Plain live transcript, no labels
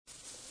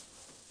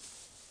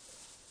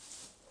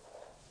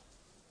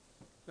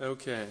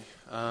Okay.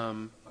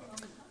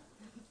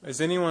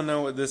 Does anyone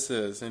know what this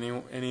is?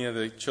 Any of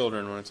the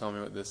children want to tell me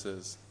what this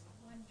is?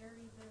 One dirty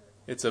boot.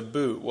 It's a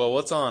boot. Well,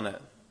 what's on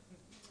it?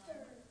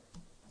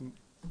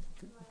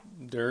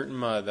 Dirt and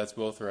mud. That's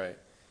both right.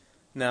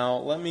 Now,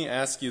 let me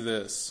ask you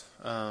this.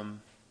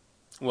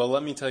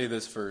 Let me tell you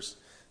this first.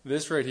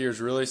 This right here is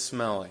really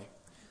smelly.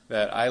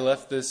 That I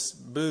left this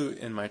boot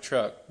in my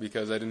truck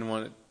because I didn't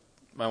want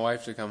my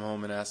wife to come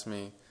home and ask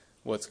me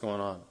what's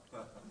going on.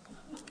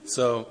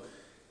 So,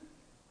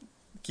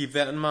 keep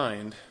that in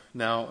mind.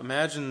 Now,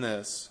 imagine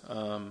this.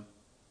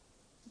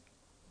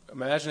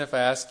 Imagine if I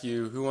ask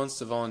you, who wants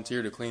to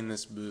volunteer to clean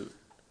this boot?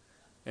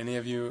 Any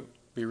of you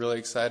be really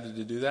excited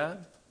to do that?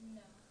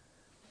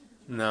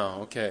 No,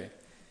 okay.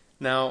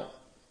 Now,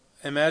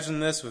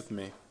 imagine this with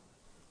me.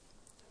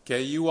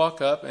 Okay, you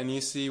walk up and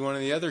you see one of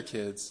the other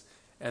kids,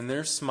 and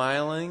they're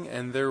smiling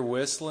and they're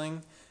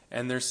whistling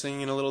and they're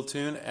singing a little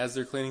tune as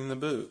they're cleaning the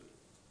boot.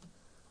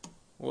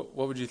 What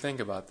would you think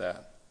about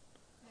that?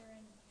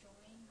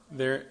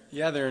 They're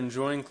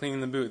enjoying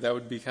cleaning the boot. That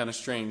would be kind of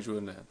strange,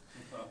 wouldn't it?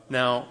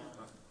 Now,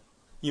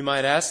 you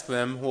might ask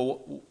them,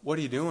 well, what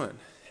are you doing?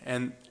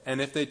 And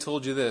if they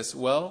told you this,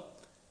 well,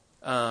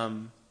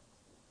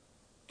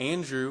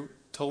 Andrew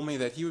told me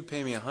that he would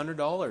pay me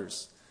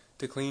 $100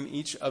 to clean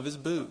each of his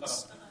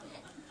boots.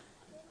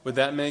 Would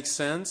that make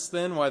sense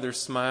then, why they're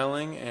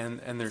smiling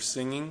and they're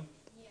singing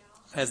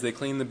as they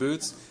clean the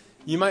boots?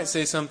 You might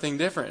say something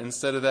different.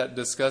 Instead of that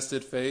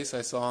disgusted face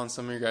I saw on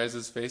some of your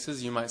guys'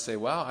 faces, you might say,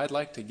 wow, I'd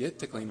like to get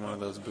to clean one of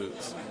those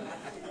boots.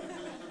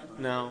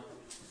 Now,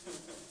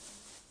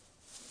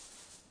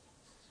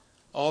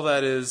 all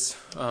that is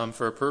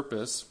for a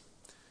purpose,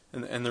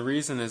 and the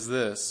reason is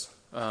this.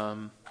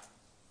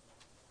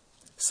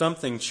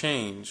 Something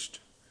changed.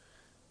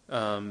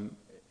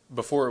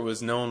 Before it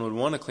was no one would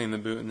want to clean the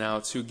boot, and now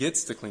it's who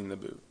gets to clean the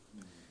boot.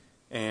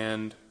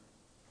 And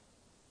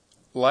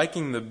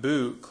liking the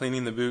boot,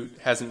 cleaning the boot,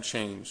 hasn't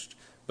changed.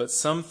 But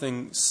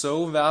something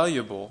so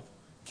valuable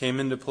came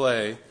into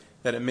play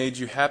that it made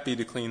you happy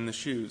to clean the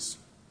shoes.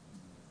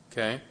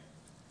 Okay?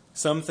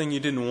 Something you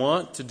didn't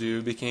want to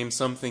do became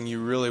something you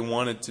really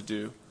wanted to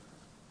do.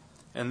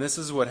 And this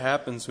is what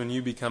happens when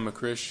you become a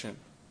Christian.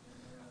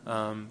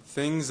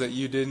 Things that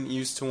you didn't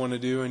used to want to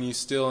do and you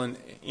still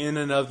in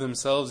and of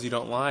themselves you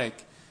don't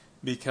like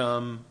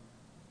become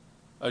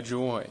a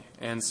joy.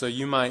 And so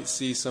you might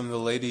see some of the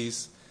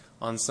ladies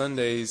on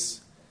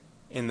Sundays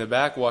in the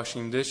back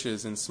washing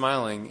dishes and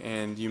smiling,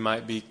 and you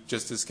might be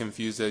just as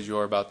confused as you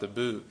are about the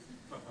boot.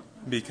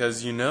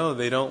 Because you know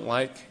they don't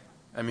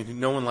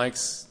no one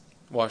likes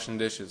washing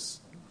dishes.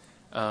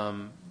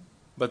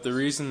 But the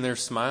reason they're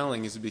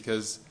smiling is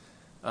because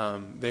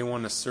they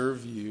want to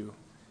serve you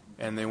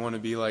and they want to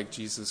be like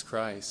Jesus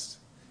Christ.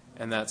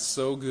 And that's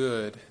so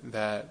good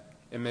that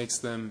it makes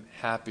them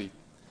happy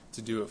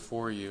to do it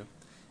for you.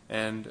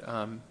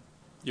 And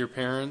your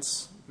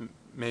parents,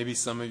 maybe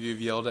some of you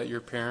have yelled at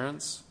your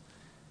parents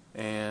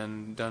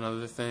and done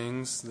other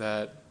things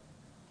that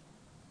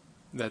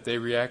they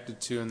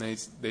reacted to, and they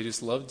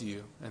just loved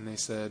you. And they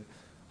said,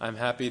 I'm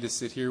happy to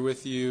sit here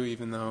with you,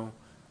 even though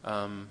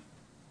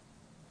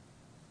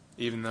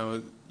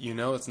you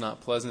know it's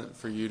not pleasant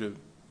for you to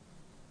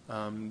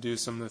do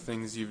some of the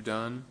things you've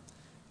done.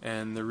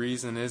 And the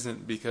reason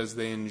isn't because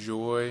they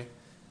enjoy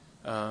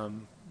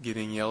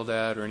getting yelled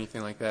at or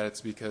anything like that. It's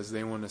because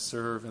they want to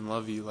serve and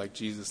love you like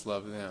Jesus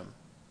loved them.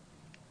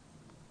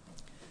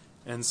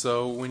 And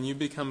so when you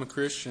become a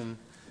Christian,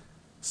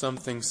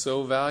 something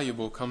so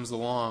valuable comes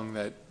along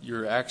that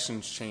your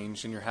actions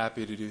change and you're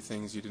happy to do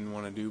things you didn't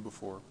want to do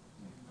before.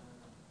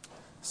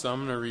 So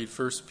I'm going to read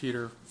 1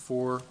 Peter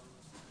 4,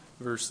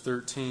 verse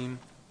 13.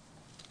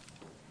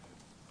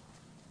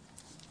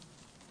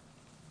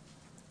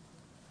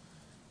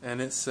 And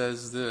it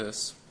says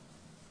this.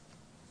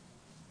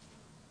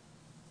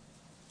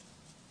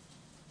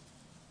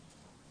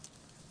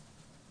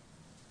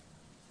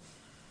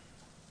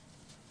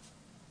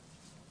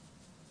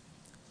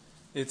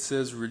 It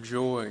says,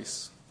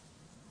 rejoice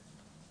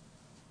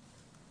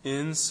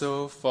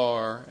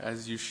insofar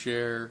as you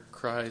share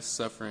Christ's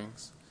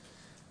sufferings,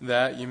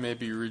 that you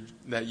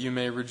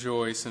may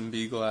rejoice and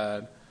be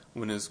glad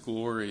when His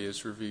glory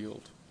is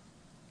revealed.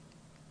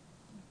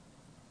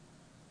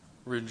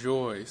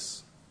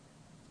 Rejoice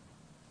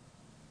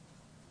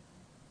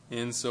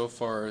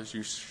insofar as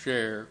you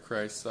share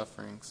Christ's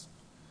sufferings.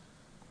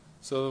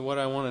 So what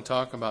I want to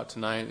talk about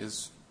tonight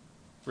is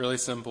really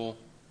simple.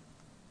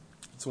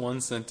 It's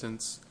one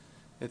sentence.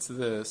 It's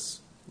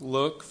this: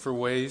 look for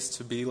ways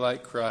to be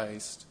like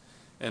Christ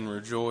and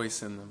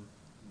rejoice in them.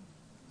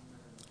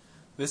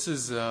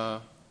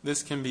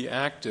 This can be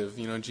active.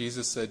 You know,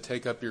 Jesus said,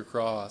 "Take up your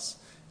cross."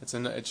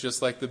 It's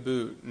just like the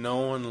boot. No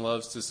one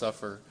loves to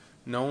suffer.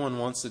 No one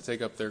wants to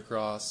take up their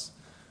cross.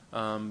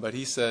 But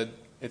He said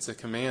it's a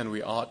command.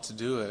 We ought to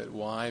do it.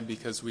 Why?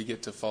 Because we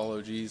get to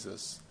follow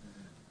Jesus.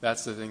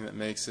 That's the thing that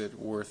makes it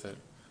worth it.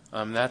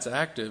 That's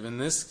active. In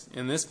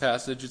this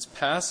passage, it's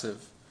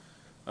passive.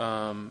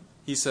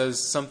 He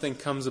says something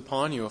comes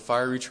upon you, a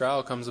fiery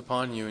trial comes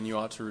upon you, and you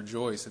ought to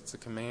rejoice. It's a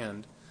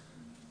command.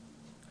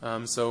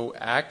 So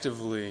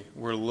actively,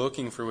 we're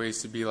looking for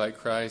ways to be like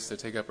Christ, to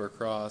take up our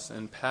cross.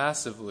 And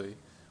passively,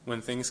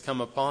 when things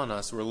come upon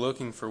us, we're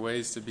looking for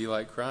ways to be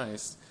like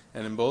Christ.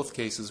 And in both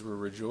cases, we're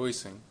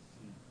rejoicing.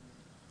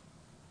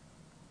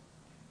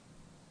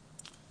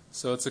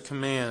 So it's a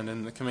command,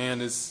 and the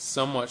command is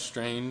somewhat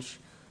strange.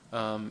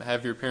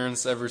 Have your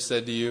parents ever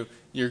said to you,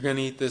 you're going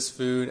to eat this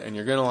food and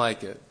you're going to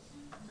like it?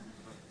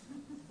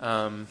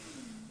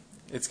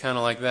 It's kind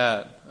of like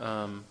that.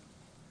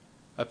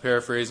 A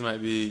paraphrase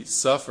might be,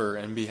 suffer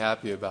and be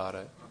happy about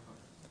it.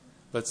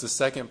 But it's the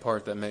second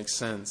part that makes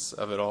sense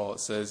of it all. It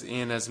says,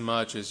 in as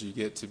much as you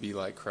get to be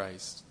like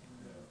Christ.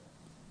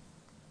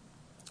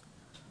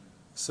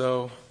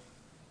 So,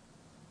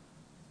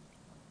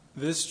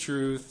 this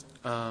truth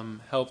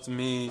helped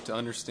me to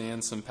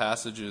understand some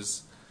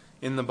passages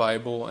in the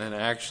Bible and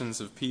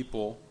actions of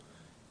people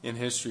in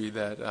history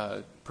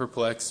that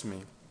perplexed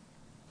me.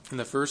 And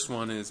the first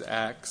one is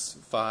Acts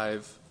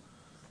 5.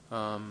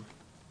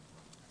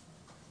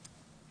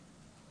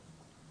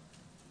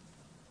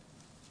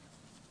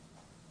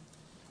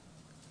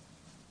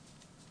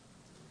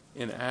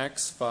 In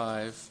Acts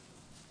 5,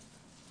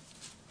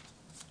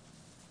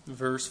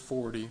 verse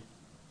 40,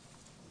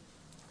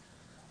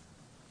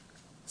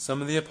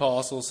 some of the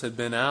apostles had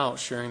been out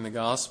sharing the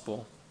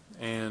gospel,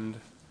 and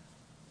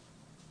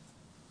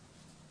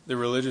the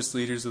religious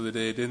leaders of the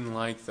day didn't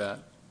like that.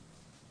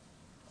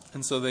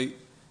 And so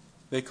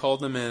they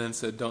called them in and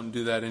said, don't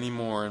do that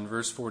anymore. And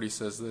verse 40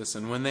 says this,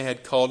 and when they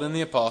had called in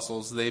the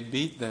apostles, they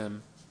beat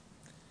them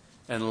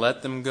and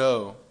let them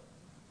go.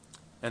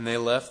 And they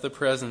left the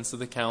presence of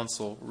the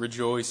council,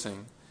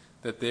 rejoicing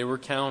that they were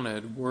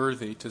counted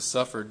worthy to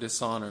suffer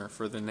dishonor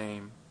for the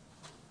name.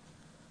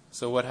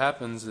 So what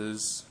happens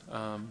is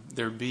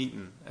they're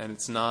beaten, and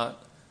it's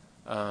not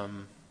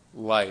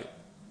light.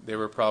 They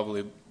were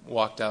probably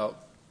walked out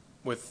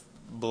with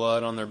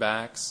blood on their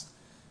backs,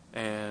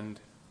 and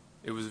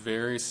it was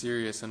very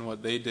serious. And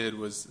what they did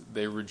was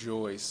they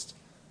rejoiced.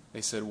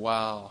 They said,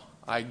 wow,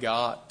 I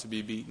got to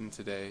be beaten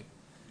today.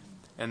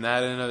 And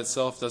that in and of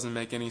itself doesn't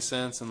make any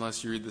sense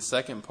unless you read the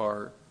second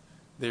part.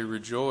 They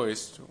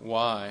rejoiced.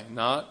 Why?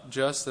 Not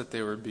just that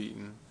they were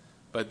beaten,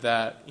 but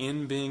that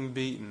in being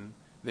beaten,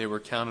 they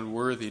were counted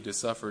worthy to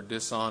suffer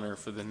dishonor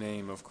for the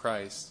name of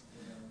Christ.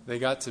 They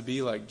got to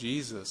be like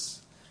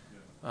Jesus.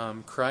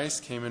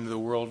 Christ came into the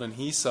world and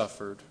He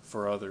suffered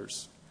for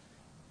others.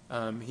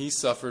 He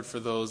suffered for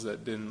those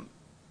that didn't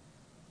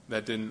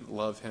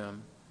love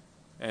Him.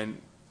 And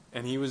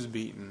He was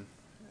beaten.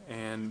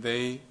 And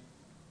they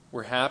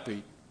were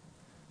happy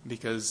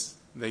because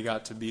they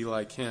got to be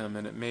like Him,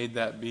 and it made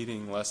that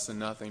beating less than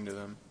nothing to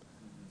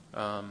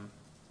them.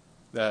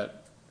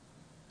 That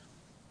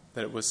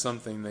it was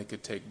something they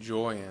could take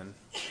joy in.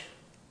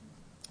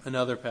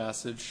 Another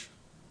passage,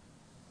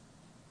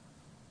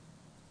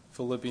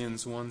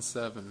 Philippians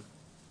 1:7.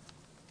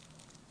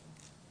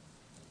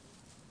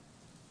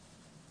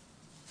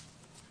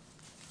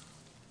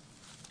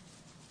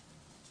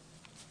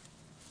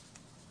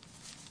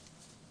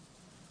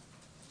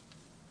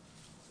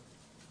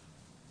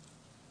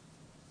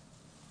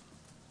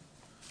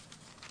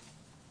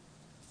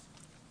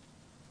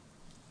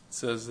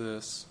 Says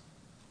this,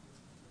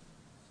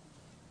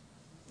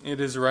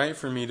 it is right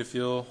for me to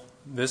feel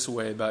this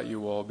way about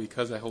you all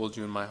because I hold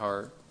you in my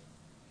heart.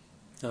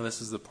 Now this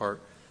is the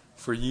part.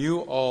 For you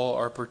all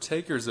are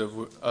partakers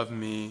of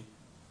me,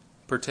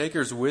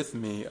 partakers with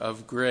me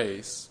of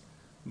grace,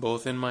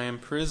 both in my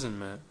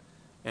imprisonment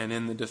and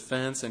in the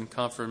defense and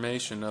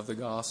confirmation of the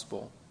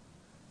gospel.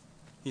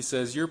 He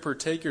says, you're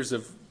partakers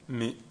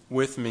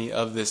with me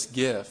of this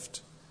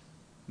gift,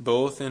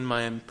 both in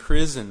my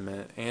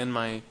imprisonment and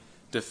my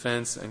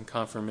defense and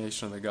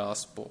confirmation of the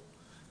gospel.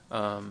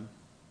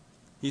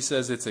 He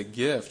says it's a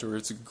gift, or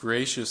it's a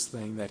gracious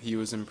thing that he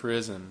was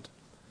imprisoned.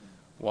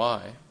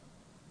 Why?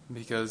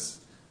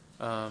 Because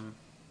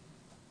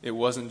it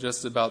wasn't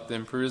just about the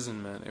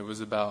imprisonment, it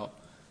was about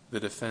the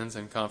defense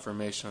and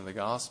confirmation of the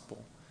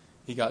gospel.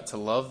 He got to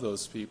love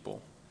those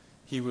people.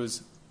 He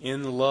was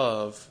in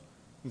love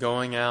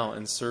going out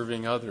and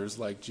serving others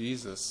like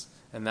Jesus.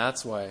 And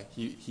that's why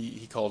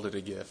he called it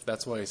a gift.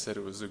 That's why he said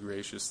it was a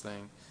gracious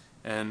thing.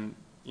 And,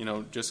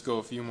 just go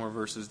a few more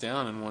verses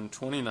down. In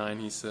 129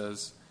 he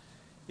says,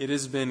 it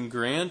has been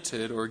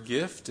granted or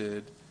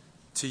gifted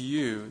to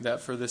you that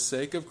for the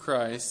sake of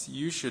Christ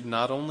you should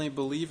not only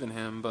believe in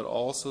Him, but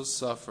also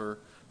suffer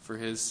for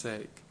His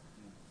sake.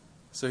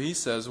 So he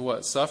says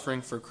what?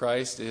 Suffering for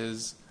Christ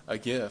is a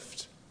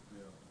gift.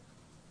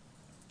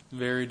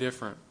 Very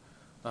different.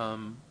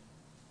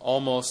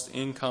 Almost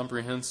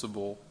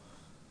incomprehensible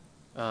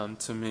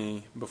to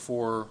me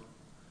before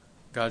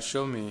God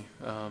showed me.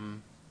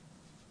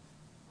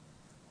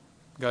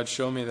 God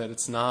showed me that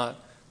it's not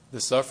the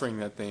suffering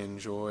that they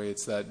enjoy.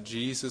 It's that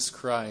Jesus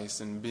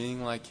Christ and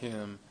being like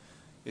Him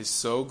is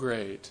so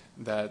great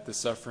that the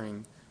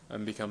suffering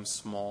becomes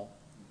small.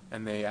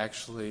 And they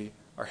actually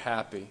are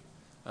happy.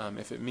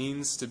 If it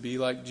means to be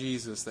like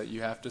Jesus, that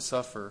you have to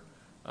suffer,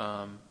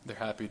 they're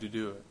happy to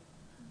do it.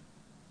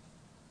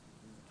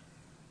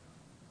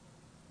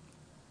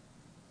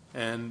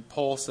 And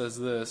Paul says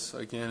this,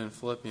 again in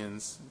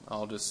Philippians.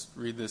 I'll just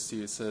read this to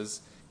you. It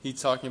says,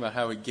 he's talking about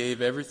how he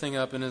gave everything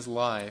up in his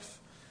life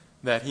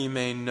that he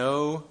may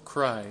know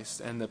Christ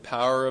and the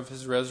power of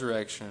his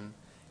resurrection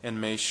and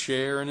may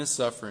share in his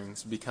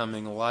sufferings,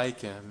 becoming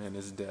like him in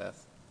his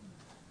death.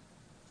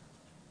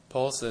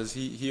 Paul says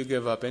he'll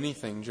give up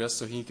anything just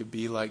so he could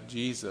be like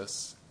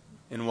Jesus.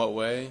 In what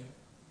way?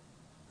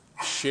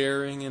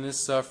 Sharing in his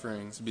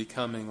sufferings,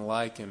 becoming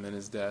like him in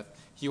his death.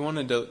 He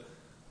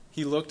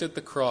looked at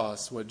the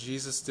cross, what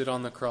Jesus did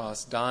on the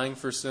cross, dying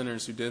for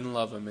sinners who didn't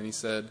love him, and he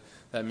said,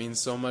 that means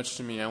so much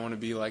to me, I want to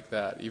be like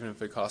that, even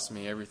if it costs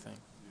me everything.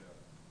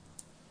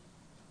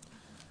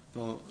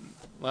 Well,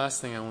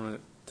 last thing I want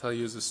to tell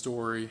you is a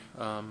story,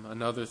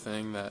 another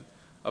thing that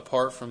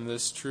apart from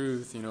this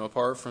truth,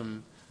 apart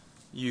from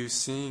you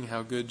seeing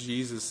how good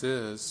Jesus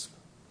is,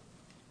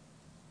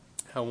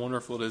 how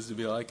wonderful it is to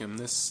be like him,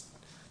 this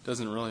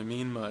doesn't really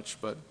mean much,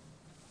 but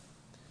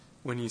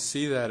when you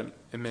see that,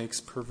 it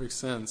makes perfect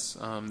sense.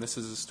 This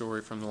is a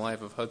story from the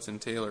life of Hudson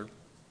Taylor.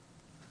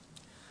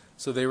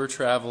 So they were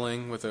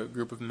traveling with a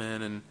group of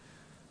men, and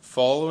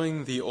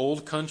following the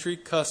old country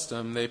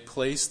custom, they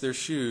placed their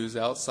shoes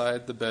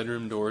outside the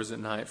bedroom doors at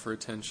night for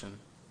attention.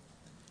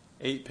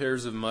 8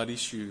 pairs of muddy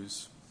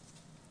shoes.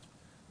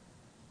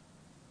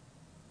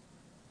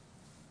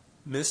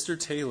 Mr.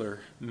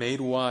 Taylor,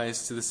 made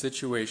wise to the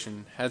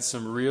situation, had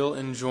some real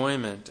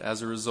enjoyment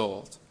as a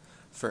result.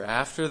 For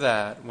after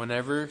that,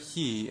 whenever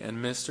he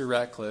and Mr.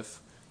 Ratcliffe,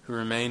 who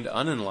remained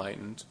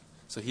unenlightened,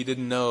 so he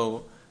didn't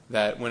know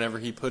that whenever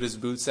he put his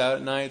boots out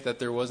at night, that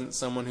there wasn't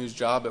someone whose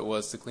job it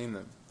was to clean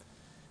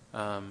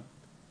them,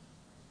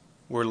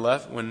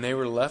 when they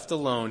were left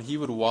alone, he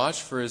would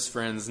watch for his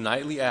friend's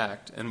nightly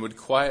act and would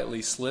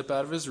quietly slip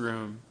out of his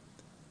room,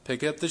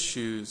 pick up the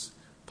shoes,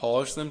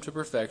 polish them to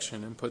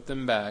perfection, and put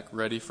them back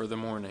ready for the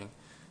morning.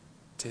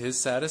 To his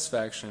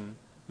satisfaction,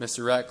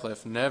 Mr.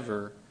 Ratcliffe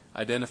never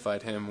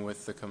identified him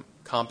with the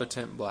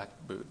competent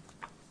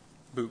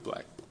boot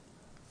black.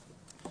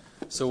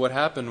 So what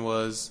happened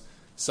was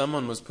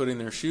someone was putting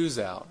their shoes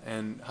out,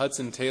 and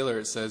Hudson Taylor,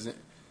 it says,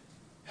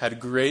 had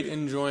great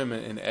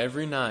enjoyment in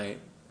every night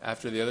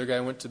after the other guy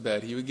went to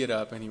bed. He would get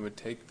up and he would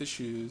take the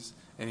shoes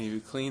and he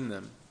would clean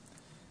them.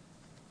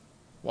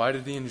 Why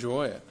did he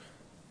enjoy it?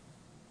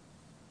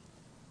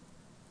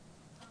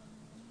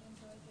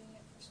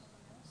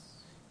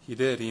 He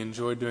did. He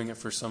enjoyed doing it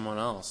for someone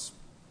else.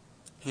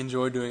 He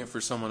enjoyed doing it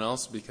for someone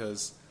else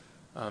because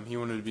he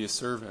wanted to be a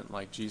servant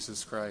like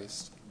Jesus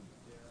Christ.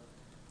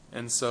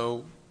 And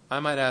so I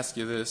might ask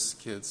you this,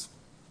 kids.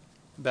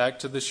 Back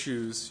to the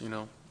shoes,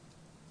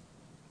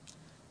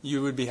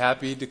 You would be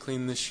happy to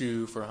clean the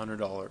shoe for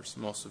 $100,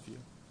 most of you.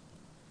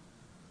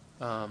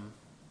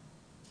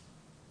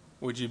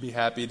 Would you be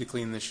happy to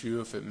clean the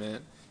shoe if it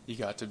meant you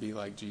got to be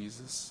like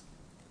Jesus?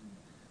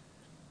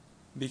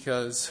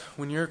 Because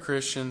when you're a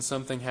Christian,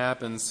 something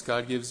happens.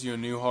 God gives you a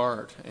new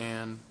heart,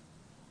 and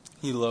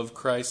He loved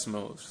Christ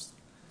most.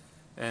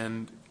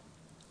 And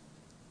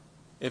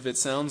if it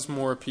sounds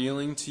more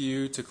appealing to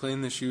you to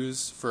clean the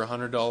shoes for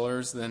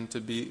 $100 than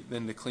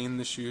to clean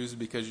the shoes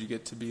because you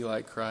get to be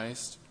like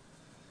Christ,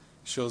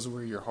 it shows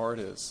where your heart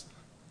is.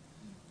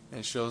 And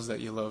it shows that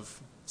you love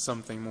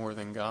something more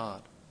than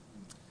God.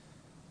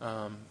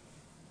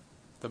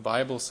 The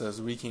Bible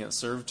says we can't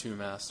serve two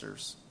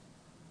masters.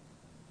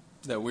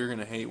 That we're going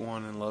to hate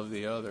one and love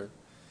the other.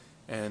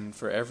 And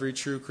for every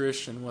true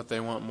Christian, what they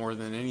want more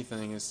than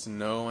anything is to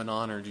know and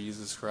honor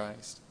Jesus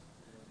Christ.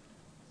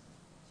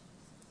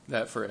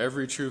 That for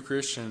every true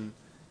Christian,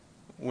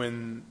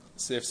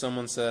 if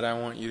someone said, I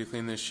want you to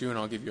clean this shoe and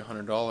I'll give you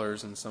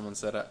 $100, and someone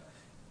said,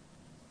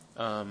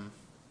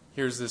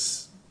 here's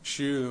this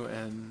shoe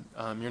and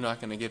you're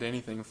not going to get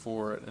anything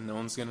for it and no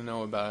one's going to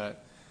know about it,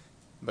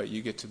 but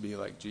you get to be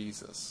like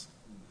Jesus.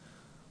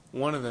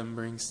 One of them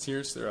brings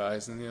tears to their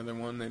eyes, and the other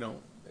one, they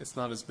don't. It's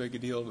not as big a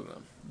deal to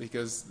them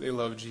because they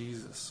love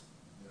Jesus.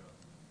 Yeah.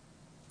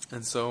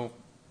 And so,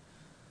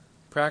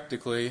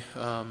 practically,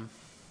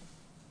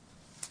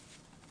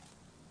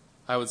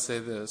 I would say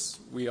this: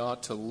 we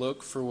ought to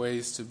look for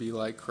ways to be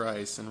like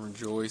Christ and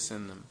rejoice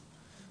in them.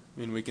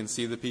 I mean, we can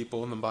see the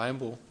people in the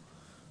Bible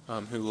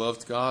who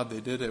loved God. They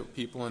did it.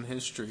 People in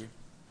history.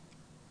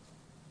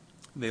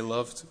 They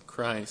loved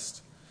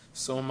Christ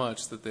so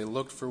much that they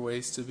looked for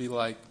ways to be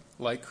like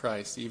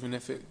Christ, even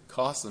if it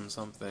cost them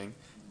something,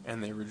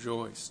 and they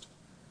rejoiced.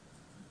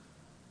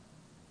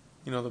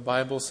 The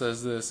Bible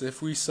says this: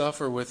 if we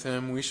suffer with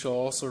Him, we shall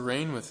also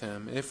reign with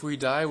Him. If we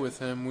die with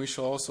Him, we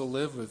shall also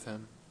live with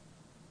Him.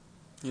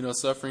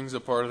 Suffering's a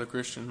part of the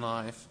Christian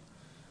life.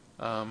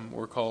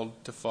 We're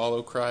called to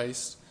follow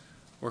Christ.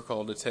 We're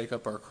called to take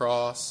up our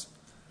cross.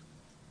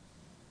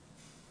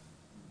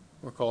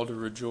 We're called to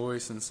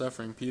rejoice in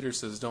suffering. Peter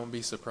says, don't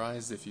be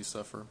surprised if you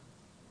suffer.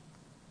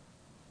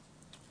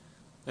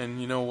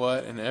 And you know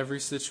what? In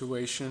every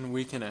situation,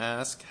 we can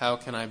ask, how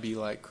can I be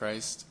like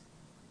Christ?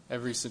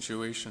 Every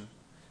situation.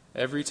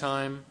 Every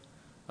time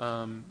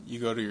you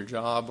go to your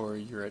job or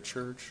you're at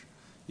church,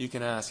 you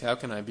can ask, how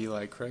can I be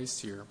like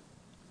Christ here?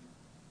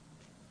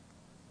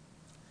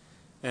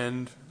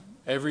 And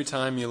every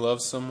time you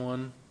love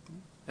someone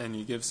and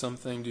you give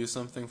something, do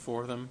something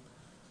for them,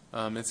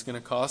 it's going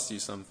to cost you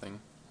something.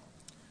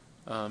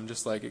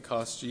 Just like it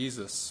cost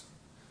Jesus.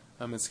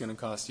 It's going to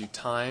cost you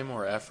time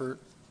or effort,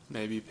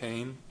 maybe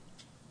pain,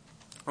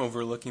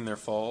 overlooking their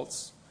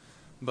faults.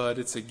 But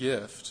it's a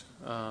gift.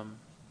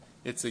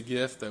 It's a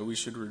gift that we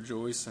should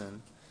rejoice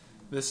in.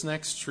 This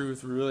next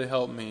truth really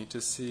helped me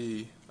to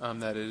see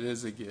that it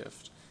is a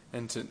gift.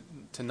 And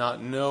to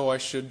not know I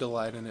should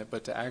delight in it,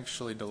 but to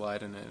actually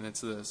delight in it. And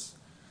it's this.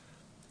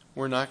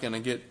 We're not going to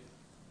get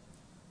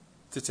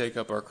to take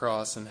up our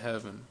cross in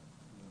heaven.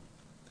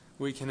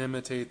 We can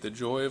imitate the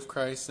joy of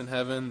Christ in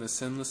heaven, the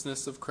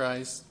sinlessness of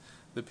Christ,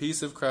 the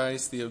peace of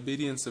Christ, the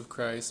obedience of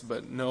Christ,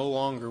 but no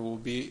longer will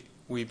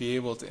we be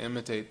able to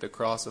imitate the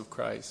cross of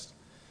Christ.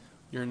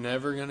 You're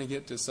never going to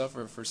get to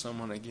suffer for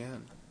someone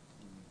again.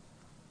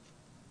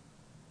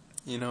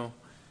 You know,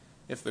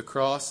 if the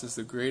cross is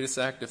the greatest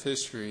act of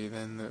history,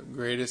 then the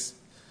greatest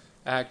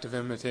act of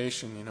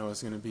imitation,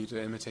 is going to be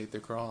to imitate the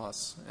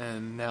cross.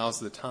 And now's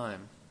the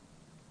time.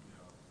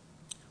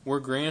 We're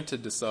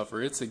granted to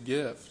suffer. It's a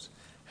gift.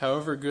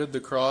 However good the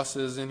cross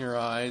is in your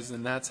eyes,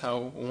 and that's how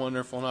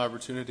wonderful an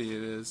opportunity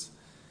it is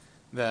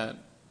that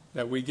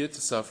we get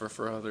to suffer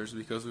for others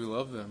because we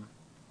love them.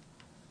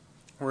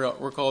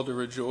 We're called to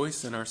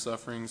rejoice in our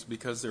sufferings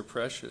because they're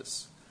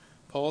precious.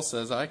 Paul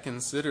says, I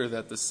consider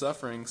that the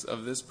sufferings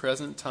of this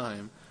present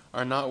time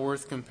are not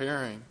worth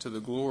comparing to the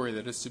glory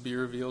that is to be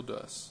revealed to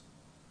us.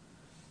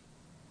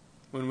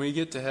 When we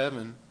get to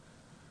heaven,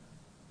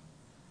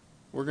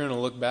 we're going to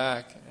look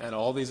back at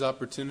all these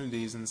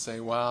opportunities and say,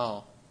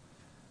 wow,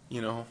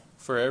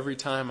 for every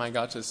time I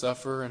got to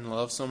suffer and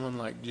love someone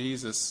like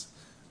Jesus,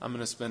 I'm going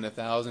to spend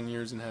 1,000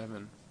 years in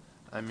heaven.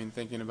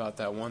 Thinking about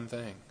that one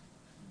thing.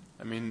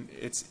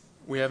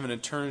 We have an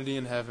eternity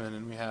in heaven,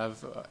 and we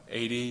have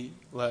 80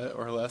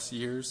 or less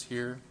years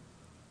here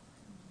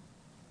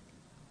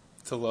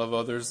to love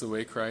others the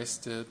way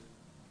Christ did.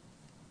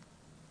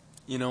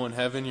 In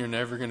heaven, you're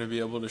never going to be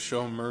able to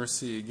show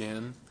mercy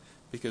again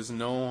because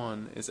no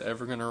one is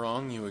ever going to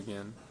wrong you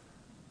again.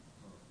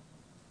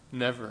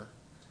 Never.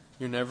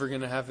 You're never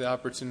going to have the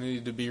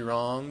opportunity to be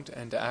wronged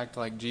and to act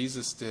like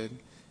Jesus did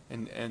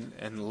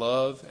and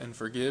love and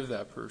forgive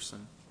that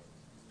person.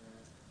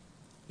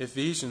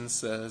 Ephesians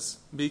says,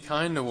 be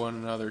kind to one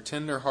another,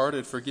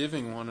 tender-hearted,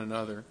 forgiving one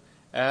another,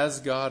 as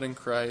God in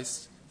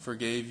Christ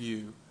forgave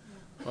you.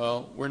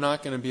 Well, we're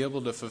not going to be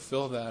able to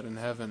fulfill that in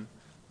heaven.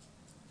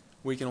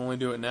 We can only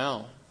do it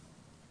now.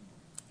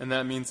 And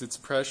that means it's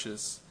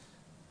precious.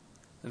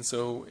 And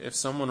so if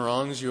someone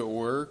wrongs you at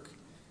work,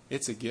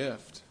 it's a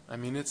gift.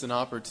 It's an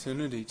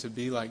opportunity to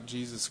be like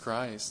Jesus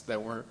Christ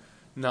that we're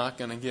not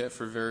going to get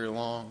for very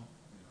long.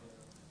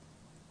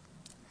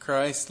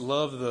 Christ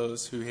loved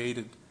those who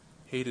hated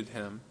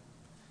him.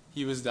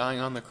 He was dying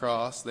on the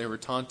cross. They were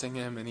taunting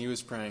him, and he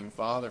was praying,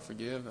 Father,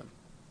 forgive them.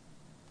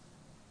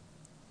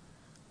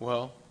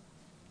 Well,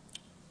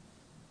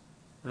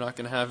 we're not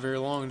going to have very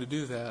long to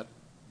do that.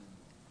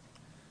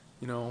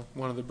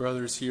 One of the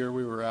brothers here,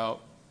 we were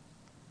out,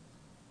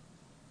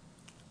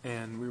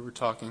 and we were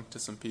talking to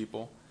some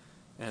people,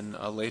 and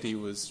a lady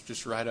was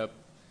just right up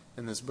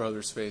in this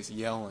brother's face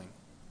yelling.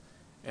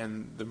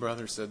 And the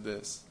brother said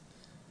this,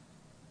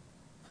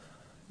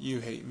 you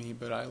hate me,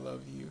 but I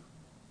love you.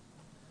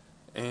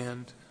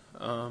 And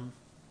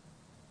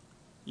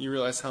you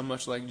realize how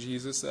much like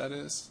Jesus that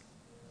is?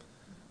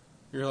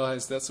 You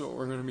realize that's what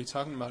we're going to be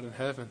talking about in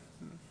heaven.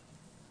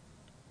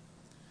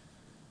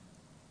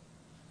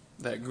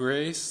 That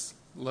grace,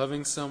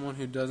 loving someone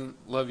who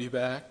doesn't love you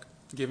back,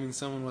 giving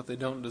someone what they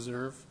don't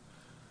deserve,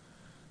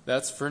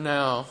 that's for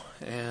now,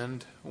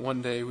 and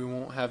one day we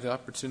won't have the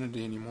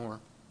opportunity anymore.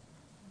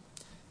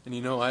 And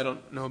I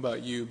don't know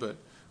about you, but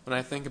when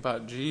I think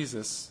about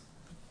Jesus,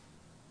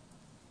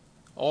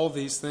 all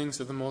these things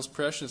are the most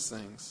precious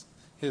things.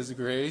 His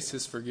grace,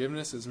 His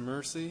forgiveness, His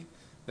mercy,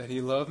 that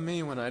He loved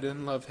me when I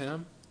didn't love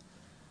Him.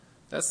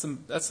 That's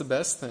the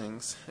best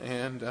things.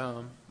 And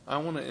I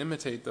want to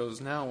imitate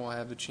those now while I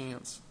have the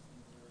chance.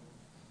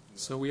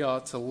 So we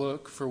ought to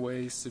look for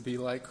ways to be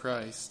like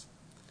Christ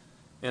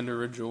and to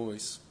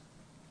rejoice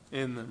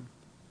in them.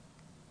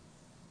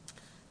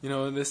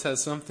 This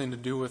has something to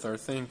do with our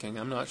thinking.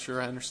 I'm not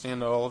sure I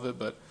understand all of it,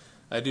 but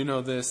I do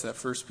know this,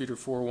 that 1 Peter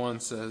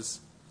 4:1 says,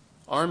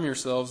 arm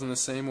yourselves in the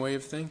same way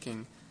of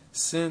thinking,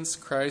 since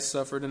Christ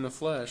suffered in the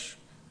flesh.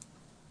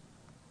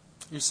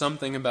 There's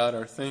something about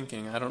our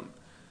thinking. I don't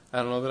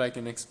know that I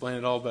can explain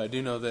it all, but I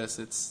do know this.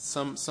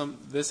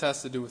 This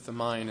has to do with the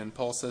mind, and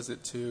Paul says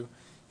it too.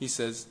 He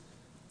says,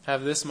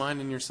 have this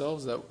mind in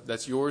yourselves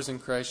that's yours in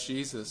Christ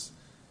Jesus,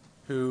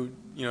 who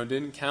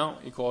didn't count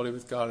equality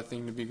with God a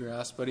thing to be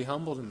grasped, but He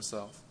humbled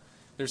Himself.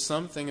 There's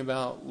something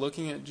about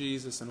looking at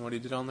Jesus and what He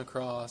did on the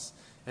cross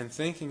and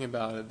thinking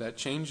about it that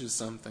changes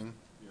something.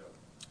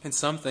 It's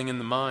something in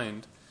the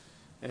mind.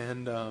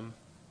 And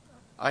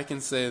I can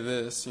say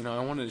this,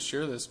 I wanted to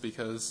share this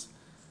because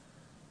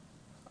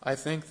I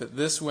think that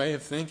this way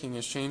of thinking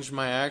has changed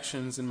my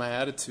actions and my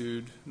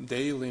attitude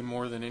daily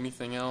more than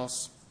anything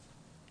else.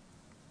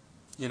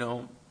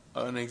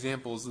 An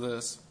example is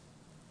this.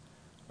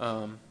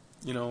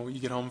 You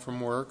get home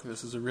from work.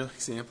 This is a real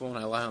example. And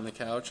I lie on the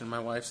couch and my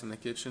wife's in the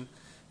kitchen.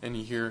 And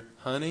you hear,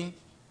 honey.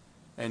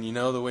 And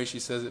the way she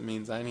says it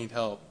means I need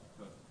help.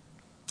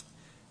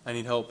 I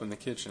need help in the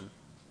kitchen.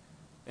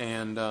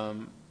 And,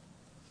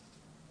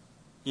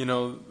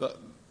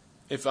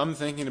 if I'm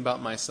thinking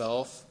about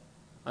myself,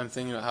 I'm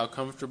thinking about how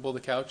comfortable the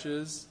couch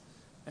is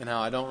and how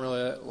I don't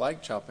really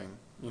like chopping,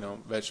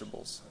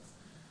 vegetables.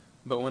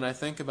 But when I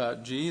think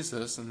about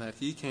Jesus and that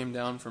He came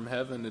down from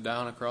heaven to die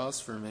on a cross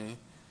for me,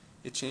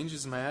 it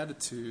changes my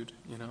attitude,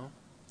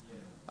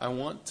 I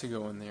want to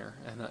go in there.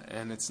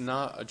 And it's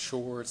not a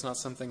chore. It's not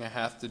something I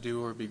have to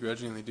do or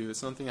begrudgingly do. It's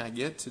something I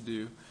get to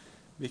do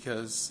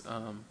because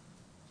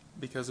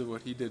of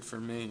what He did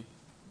for me.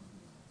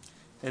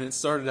 And it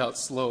started out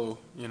slow,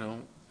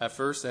 At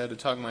first I had to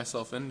talk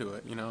myself into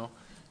it,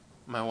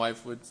 My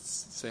wife would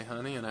say,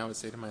 honey, and I would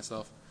say to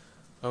myself,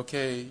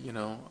 okay,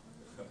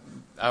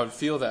 I would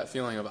feel that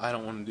feeling of I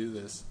don't want to do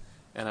this.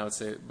 And I would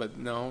say, but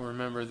no,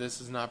 remember,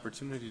 this is an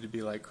opportunity to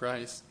be like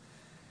Christ.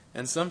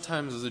 And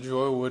sometimes the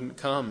joy wouldn't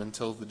come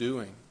until the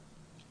doing.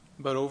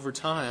 But over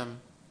time,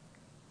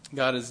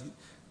 God has,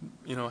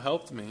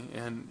 helped me,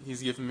 and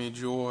He's given me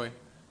joy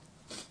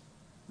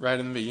right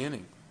in the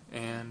beginning.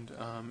 And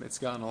it's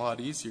gotten a lot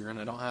easier, and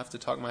I don't have to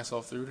talk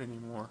myself through it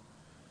anymore.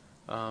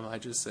 I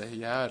just say,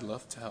 yeah, I'd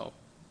love to help.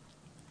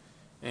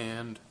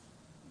 And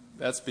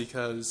that's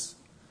because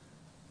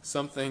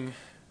something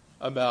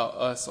about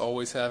us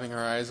always having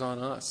our eyes on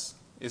us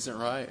isn't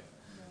right.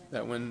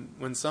 That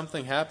when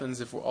something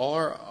happens, if all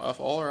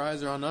our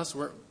eyes are on us,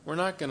 we're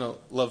not going to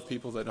love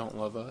people that don't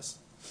love us.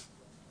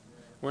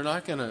 We're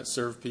not going to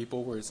serve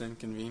people where it's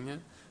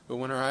inconvenient. But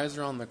when our eyes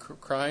are on the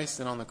Christ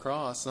and on the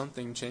cross,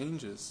 something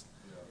changes.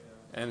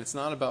 And it's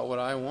not about what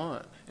I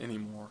want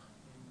anymore.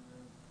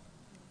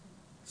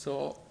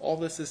 So all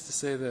this is to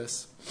say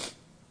this.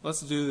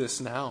 Let's do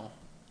this now.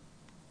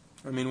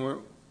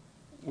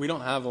 We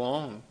don't have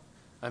long.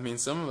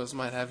 Some of us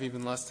might have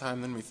even less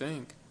time than we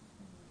think.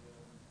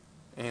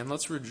 And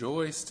let's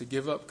rejoice to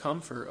give up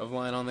comfort of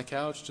lying on the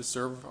couch to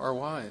serve our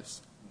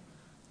wives.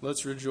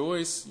 Let's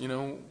rejoice,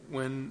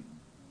 when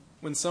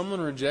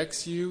someone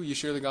rejects you, you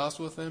share the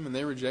gospel with them and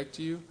they reject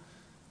you,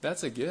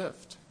 that's a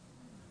gift.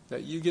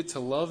 That you get to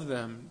love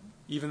them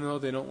even though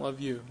they don't love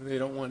you. They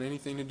don't want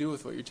anything to do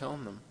with what you're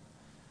telling them.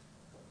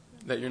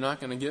 That you're not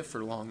going to get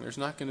for long. There's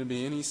not going to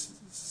be any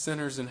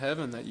sinners in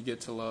heaven that you get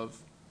to love.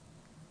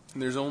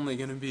 There's only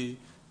going to be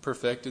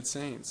perfected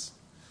saints.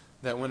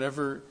 That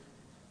whenever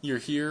you're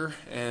here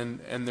and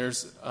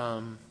there's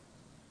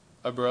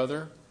a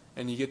brother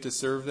and you get to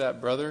serve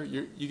that brother,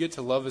 you get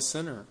to love a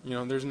sinner.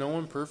 There's no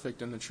one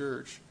perfect in the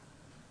church.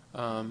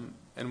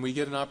 And we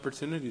get an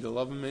opportunity to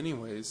love them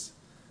anyways.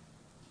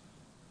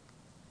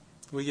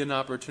 We get an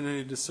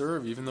opportunity to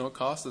serve even though it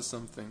costs us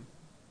something.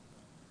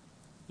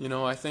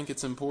 I think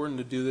it's important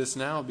to do this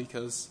now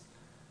because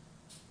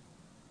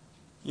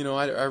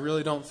I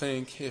really don't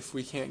think if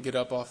we can't get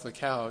up off the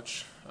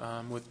couch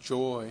with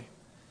joy,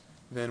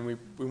 then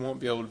we won't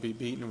be able to be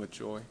beaten with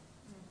joy.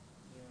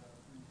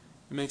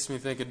 It makes me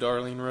think of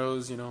Darlene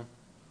Rose,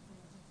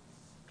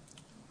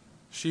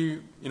 She,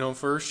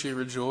 first she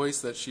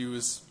rejoiced that she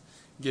was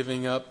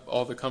giving up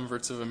all the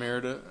comforts of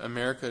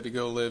America to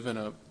go live in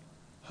a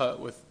hut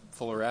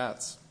full of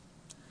rats.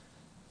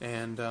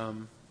 And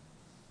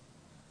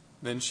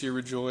then she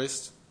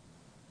rejoiced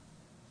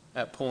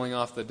at pulling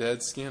off the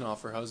dead skin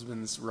off her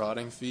husband's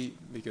rotting feet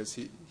because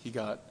he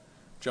got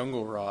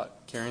jungle rot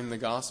carrying the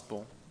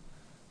gospel.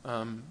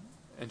 And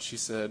she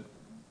said,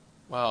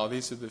 wow,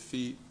 these are the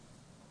feet.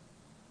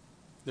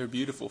 They're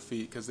beautiful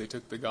feet because they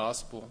took the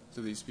gospel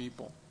to these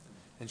people.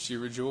 And she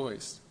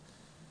rejoiced.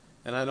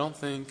 And I don't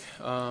think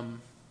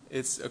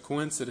it's a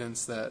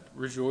coincidence that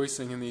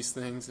rejoicing in these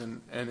things,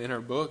 and in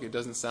her book, it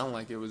doesn't sound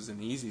like it was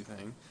an easy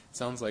thing. It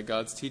sounds like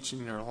God's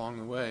teaching her along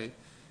the way.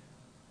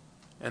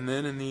 And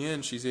then in the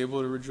end, she's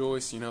able to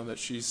rejoice, that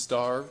she's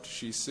starved.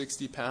 She's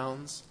 60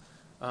 pounds.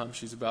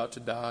 She's about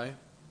to die.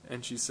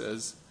 And she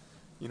says,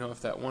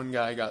 if that one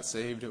guy got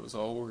saved, it was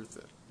all worth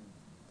it.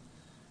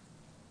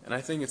 And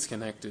I think it's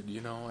connected,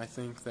 I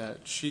think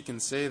that she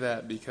can say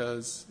that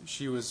because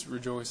she was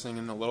rejoicing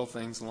in the little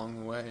things along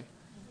the way.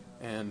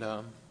 And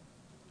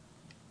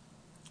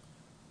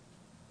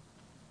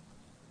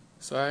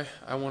so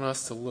I want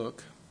us to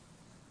look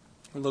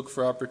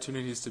for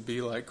opportunities to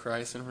be like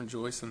Christ and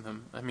rejoice in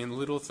them.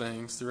 Little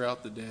things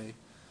throughout the day.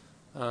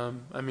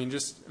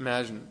 Just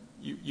imagine,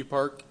 you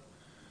park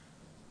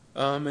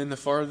in the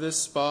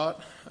farthest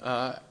spot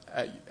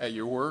at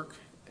your work,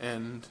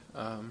 and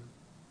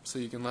so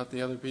you can let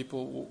the other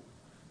people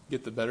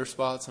get the better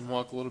spots and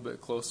walk a little bit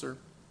closer.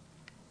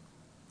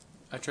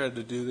 I tried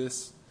to do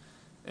this,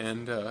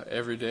 and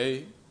every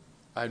day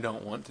I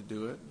don't want to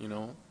do it.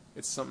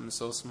 It's something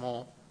so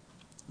small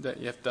that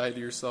you have to die to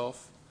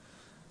yourself.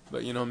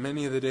 But,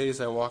 many of the days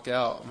I walk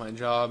out my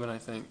job and I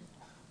think,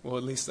 well,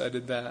 at least I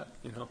did that,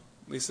 At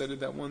least I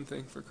did that one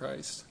thing for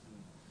Christ.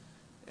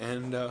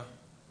 And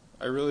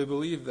I really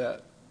believe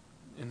that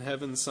in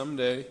heaven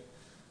someday,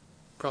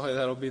 probably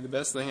that'll be the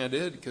best thing I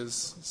did,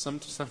 because some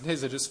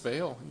days I just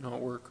fail, at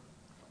work.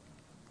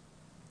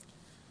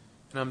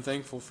 And I'm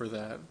thankful for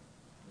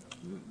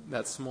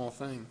that small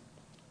thing.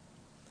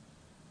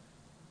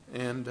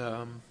 And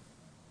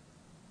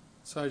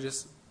so I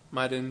just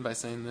might end by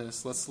saying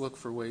this: let's look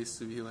for ways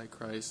to be like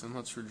Christ, and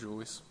let's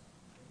rejoice.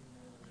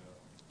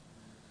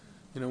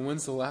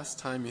 When's the last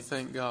time you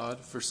thank God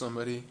for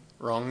somebody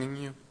wronging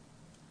you?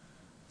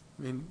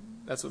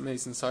 That's what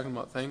Mason's talking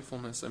about,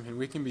 thankfulness.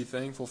 We can be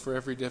thankful for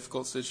every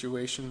difficult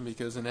situation,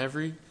 because in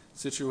every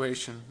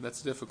situation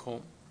that's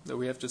difficult, that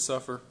we have to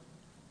suffer,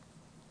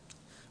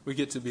 we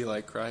get to be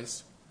like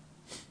Christ.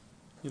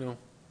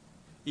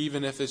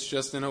 Even if it's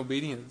just in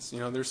obedience.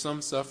 There's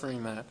some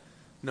suffering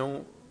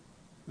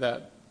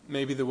that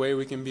maybe the way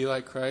we can be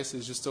like Christ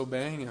is just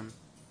obeying Him.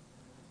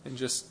 And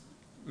just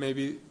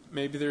maybe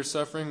there's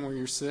suffering where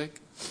you're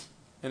sick,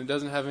 and it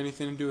doesn't have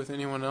anything to do with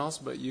anyone else,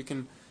 but you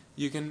can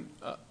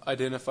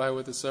identify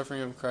with the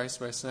suffering of Christ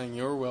by saying,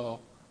 "Your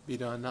will be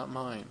done, not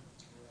mine."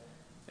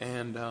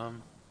 And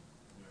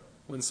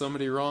when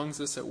somebody wrongs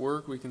us at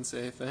work, we can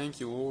say, "Thank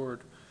you,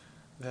 Lord,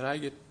 that I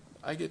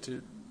get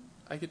to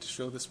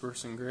show this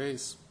person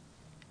grace."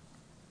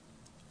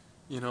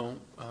 The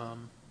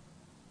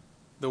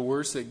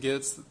worse it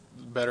gets, the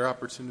better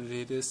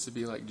opportunity it is to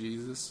be like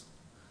Jesus.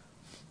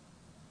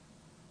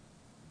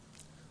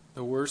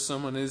 The worse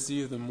someone is to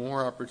you, the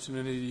more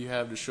opportunity you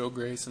have to show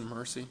grace and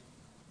mercy.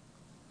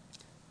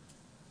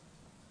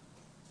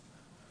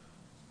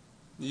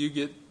 You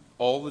get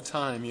all the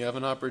time, you have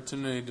an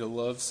opportunity to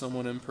love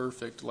someone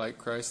imperfect like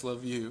Christ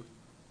loved you.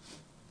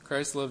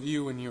 Christ loved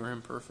you when you were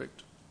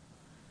imperfect.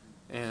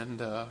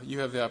 And you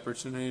have the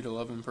opportunity to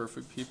love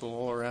imperfect people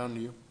all around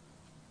you.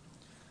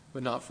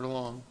 But not for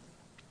long.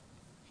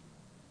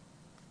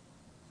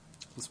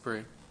 Let's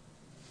pray.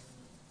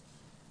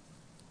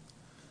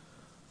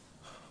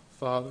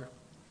 Father,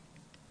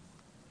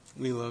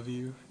 we love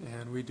you,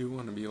 and we do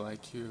want to be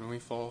like you, and we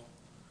fall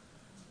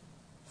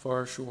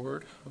far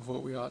short of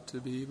what we ought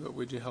to be, but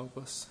would you help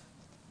us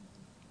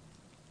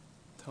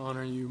to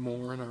honor you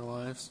more in our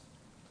lives?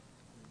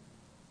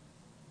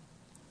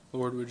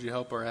 Lord, would you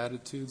help our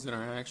attitudes and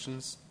our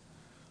actions?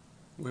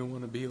 We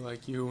want to be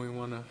like you. We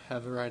want to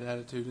have the right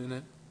attitude in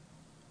it.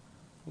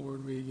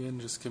 Lord, we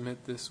again just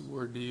commit this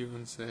word to you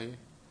and say,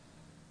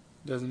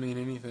 it doesn't mean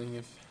anything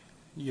if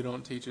you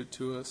don't teach it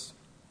to us.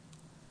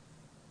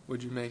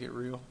 Would you make it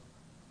real?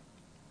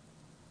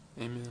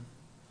 Amen.